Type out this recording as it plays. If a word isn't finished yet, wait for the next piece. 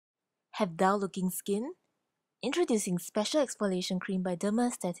Have dull-looking skin? Introducing Special Exfoliation Cream by Derma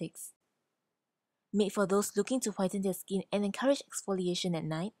Aesthetics. Made for those looking to whiten their skin and encourage exfoliation at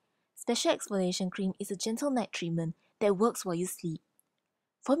night, Special Exfoliation Cream is a gentle night treatment that works while you sleep.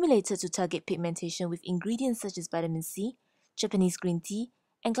 Formulated to target pigmentation with ingredients such as vitamin C, Japanese green tea,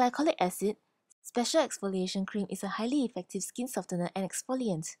 and glycolic acid, Special Exfoliation Cream is a highly effective skin softener and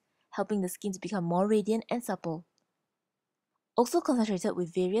exfoliant, helping the skin to become more radiant and supple. Also concentrated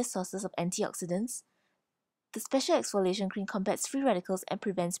with various sources of antioxidants, the Special Exfoliation Cream combats free radicals and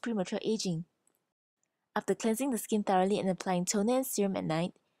prevents premature aging. After cleansing the skin thoroughly and applying toner and serum at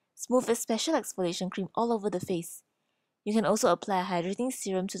night, smooth a Special Exfoliation Cream all over the face. You can also apply a hydrating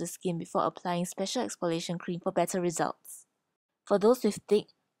serum to the skin before applying Special Exfoliation Cream for better results. For those with thick,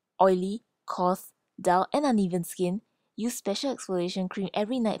 oily, coarse, dull and uneven skin, use Special Exfoliation Cream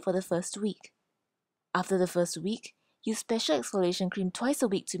every night for the first week. After the first week, use Special Exfoliation Cream twice a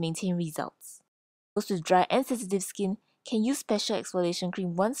week to maintain results. Those with dry and sensitive skin can use Special Exfoliation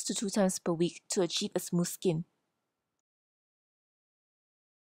Cream 1 to 2 times per week to achieve a smooth skin.